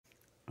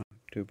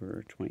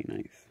October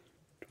 29th,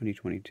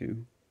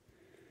 2022.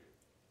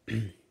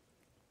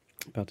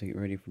 About to get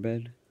ready for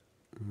bed.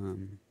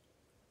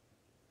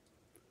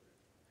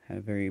 Had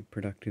a very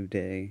productive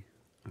day.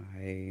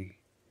 I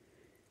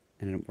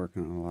ended up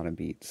working on a lot of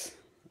beats,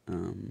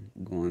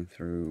 going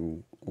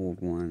through old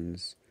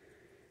ones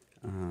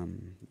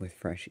with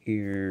fresh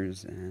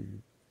ears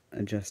and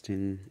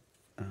adjusting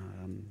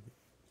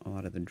a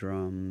lot of the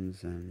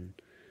drums and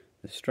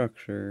the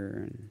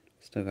structure, and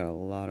still got a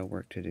lot of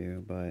work to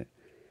do, but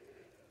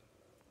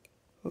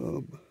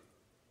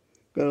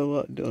got a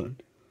lot done.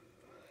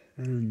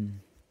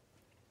 And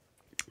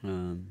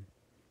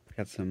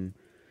got some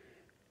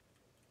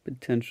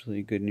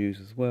potentially good news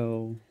as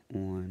well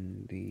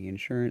on the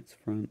insurance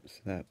front,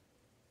 so that,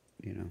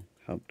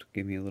 helped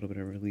give me a little bit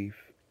of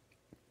relief.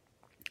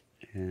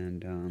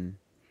 And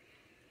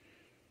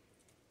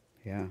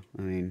yeah,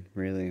 I mean,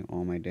 really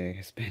all my day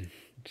has been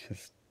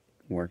just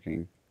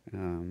working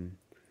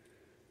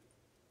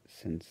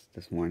since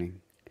this morning.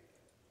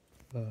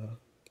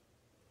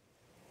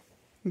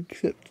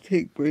 Except to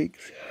take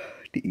breaks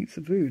to eat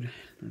some food.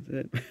 That's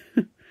it.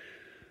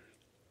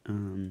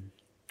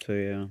 So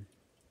yeah,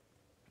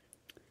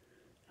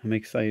 I'm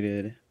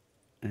excited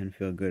and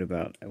feel good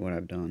about what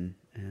I've done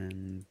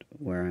and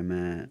where I'm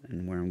at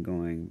and where I'm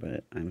going,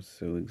 but I'm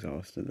so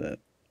exhausted that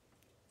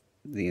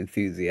the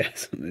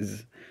enthusiasm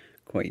is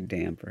quite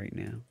damp right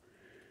now.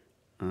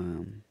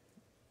 I'm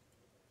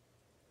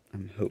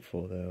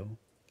hopeful, though,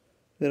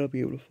 that I'll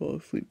be able to fall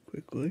asleep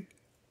quickly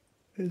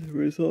as a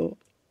result.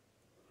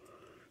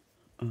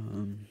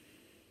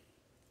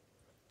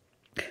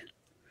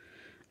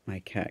 My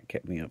cat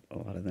kept me up a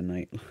lot of the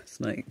night last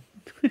night.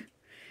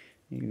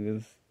 He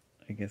was,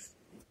 I guess,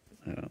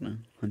 I don't know,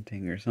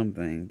 hunting or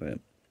something, but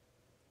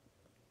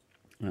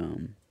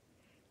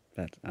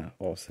that's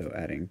also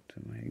adding to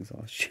my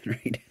exhaustion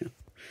right now.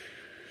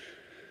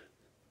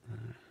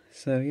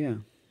 So yeah,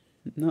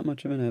 not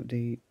much of an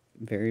update.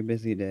 Very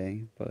busy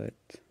day, but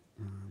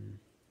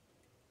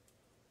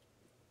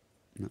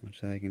not much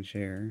that I can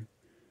share,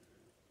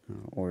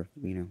 or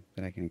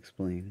that I can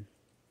explain,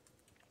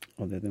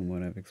 other than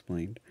what I've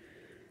explained.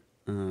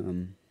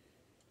 And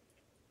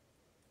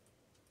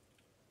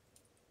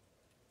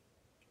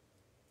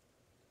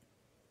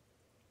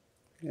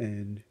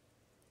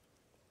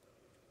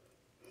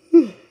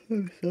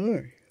I'm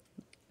sorry.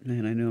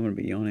 Man, I know I'm going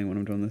to be yawning when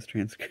I'm doing this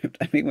transcript.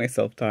 I make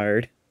myself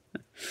tired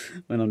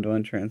when I'm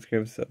doing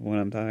transcripts when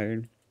I'm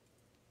tired.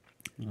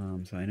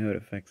 So I know it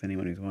affects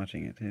anyone who's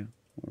watching it too,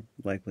 or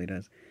likely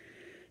does.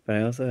 But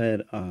I also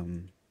had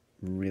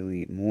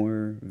really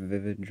more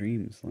vivid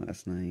dreams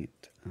last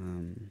night.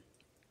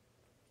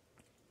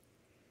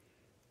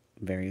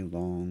 Very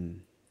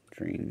long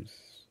dreams,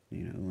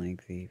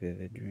 lengthy,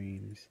 vivid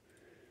dreams.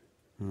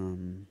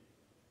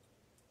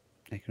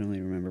 I can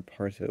only remember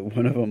parts of it.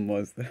 One of them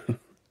was, though,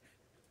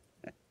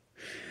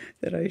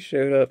 that I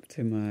showed up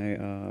to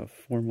my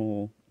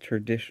formal,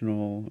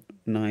 traditional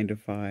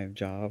 9-to-5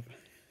 job,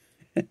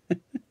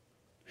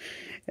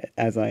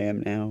 as I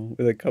am now,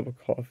 with a cup of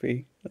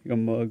coffee, like a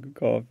mug of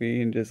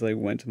coffee, and just,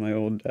 went to my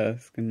old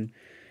desk and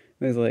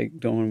was,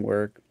 doing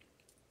work.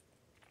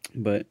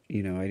 But, I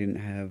didn't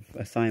have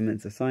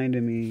assignments assigned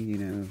to me,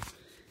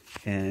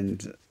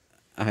 and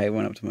I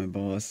went up to my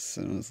boss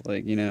and was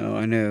like,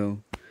 I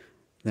know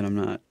that I'm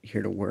not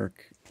here to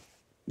work,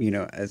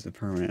 as a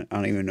permanent. I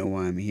don't even know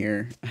why I'm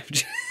here. I'm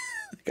just,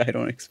 I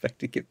don't expect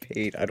to get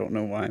paid. I don't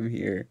know why I'm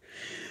here.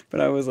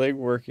 But I was,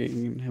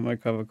 working and had my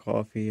cup of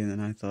coffee, and then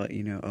I thought,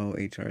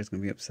 HR is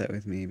going to be upset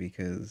with me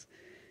because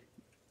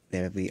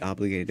they'd be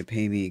obligated to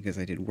pay me because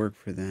I did work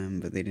for them,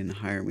 but they didn't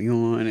hire me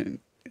on, and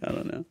I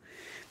don't know.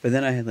 But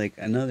then I had,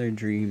 another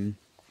dream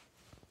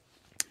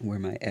where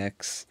my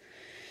ex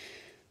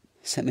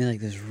sent me,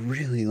 this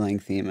really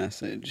lengthy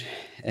message,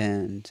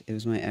 and it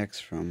was my ex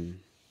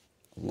from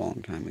a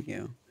long time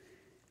ago,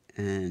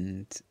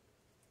 and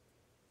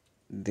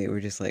they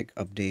were just,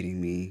 updating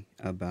me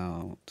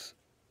about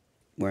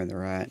where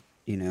they're at,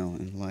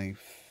 in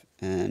life,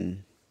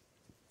 and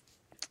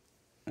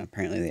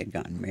apparently they had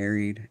gotten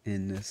married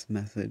in this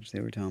message. They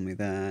were telling me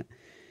that,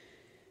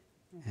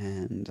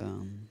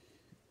 and,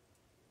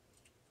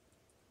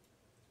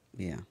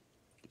 yeah,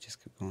 it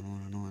just kept going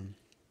on and on.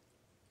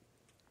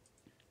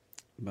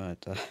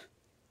 But,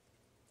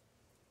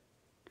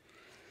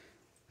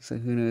 so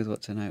who knows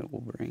what tonight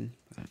will bring,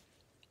 but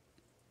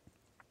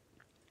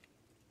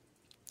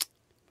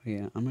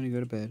yeah, I'm gonna go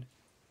to bed.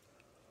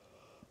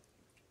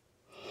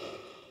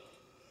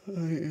 I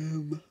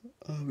am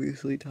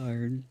obviously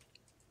tired, and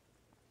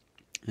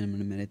I'm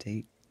gonna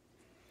meditate.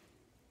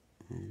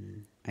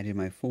 I did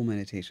my full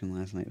meditation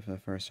last night for the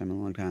first time in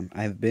a long time.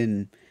 I've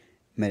been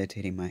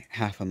meditating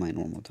half of my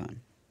normal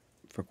time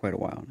for quite a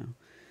while now.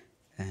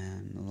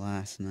 And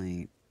last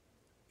night,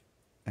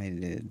 I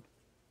did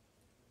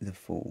the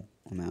full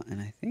amount, and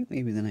I think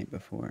maybe the night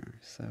before,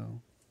 so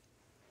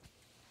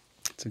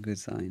it's a good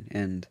sign.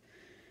 And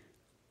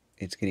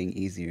it's getting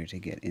easier to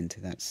get into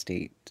that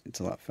state. It's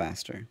a lot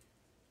faster.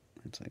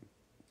 It's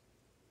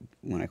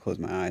when I close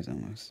my eyes,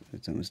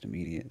 it's almost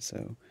immediate,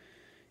 so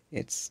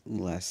it's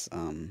less, I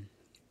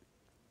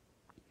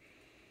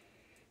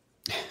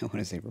want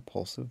to say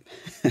repulsive.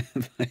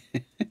 But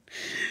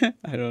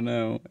I don't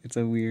know. It's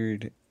a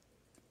weird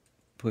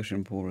push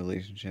and pull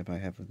relationship I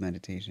have with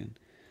meditation.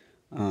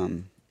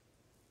 Um,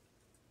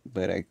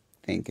 but I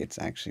think it's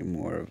actually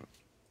more of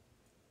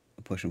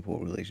a push and pull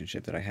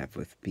relationship that I have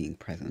with being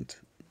present,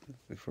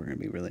 if we're going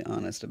to be really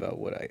honest about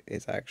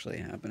is actually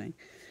happening.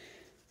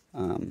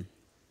 Um,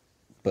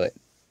 but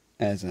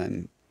as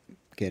I'm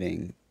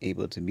getting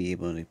able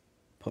to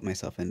put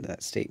myself into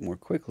that state more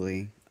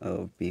quickly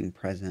of being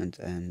present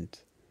and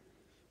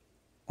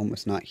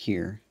almost not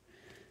here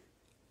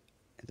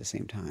at the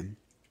same time,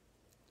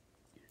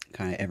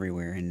 kind of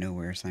everywhere and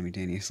nowhere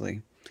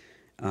simultaneously,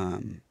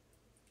 um,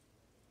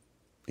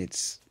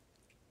 it's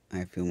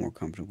I feel more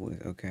comfortable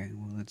with, okay,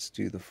 well, let's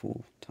do the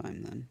full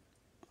time then.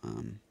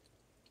 Um,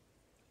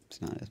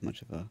 it's not as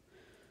much of a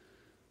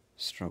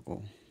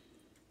struggle,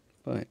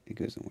 but it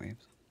goes in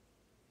waves.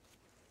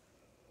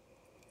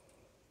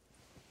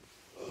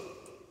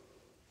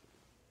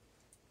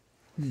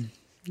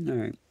 All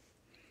right.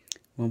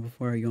 Well,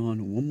 before I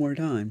yawn one more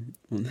time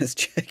on this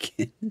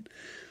check-in,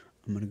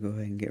 I'm gonna go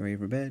ahead and get ready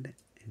for bed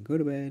and go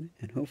to bed,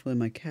 and hopefully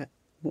my cat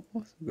will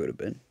also go to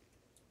bed.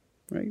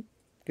 Right?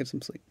 Get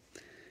some sleep.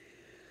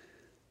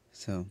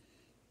 So,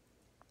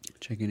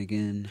 check in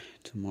again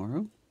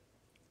tomorrow,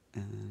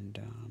 and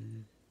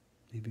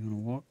maybe on a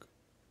walk